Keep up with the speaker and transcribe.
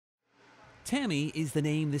Tammy is the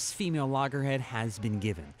name this female loggerhead has been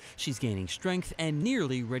given. She's gaining strength and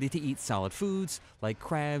nearly ready to eat solid foods like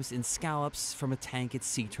crabs and scallops from a tank at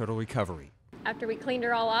Sea Turtle Recovery. After we cleaned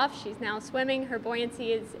her all off, she's now swimming. Her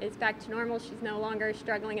buoyancy is back to normal. She's no longer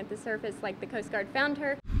struggling at the surface like the Coast Guard found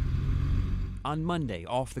her. On Monday,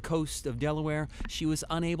 off the coast of Delaware, she was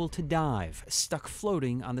unable to dive, stuck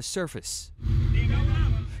floating on the surface.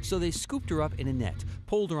 So they scooped her up in a net,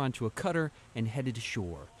 pulled her onto a cutter, and headed to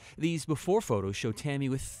shore. These before photos show Tammy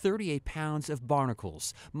with 38 pounds of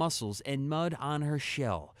barnacles, mussels, and mud on her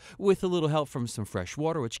shell. With a little help from some fresh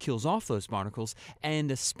water, which kills off those barnacles,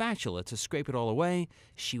 and a spatula to scrape it all away,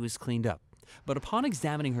 she was cleaned up. But upon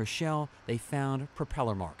examining her shell, they found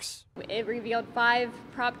propeller marks. It revealed 5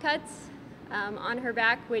 prop cuts on her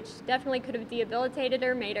back, which definitely could have debilitated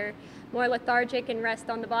her, made her more lethargic and rest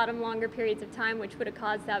on the bottom longer periods of time, which would have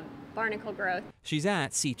caused that barnacle growth. She's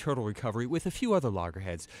at Sea Turtle Recovery with a few other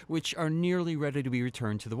loggerheads, which are nearly ready to be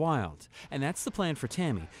returned to the wild. And that's the plan for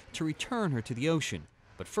Tammy, to return her to the ocean.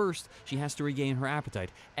 But first, she has to regain her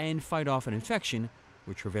appetite and fight off an infection,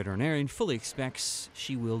 which her veterinarian fully expects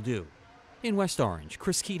she will do. In West Orange,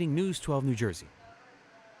 Chris Keating, News 12 New Jersey.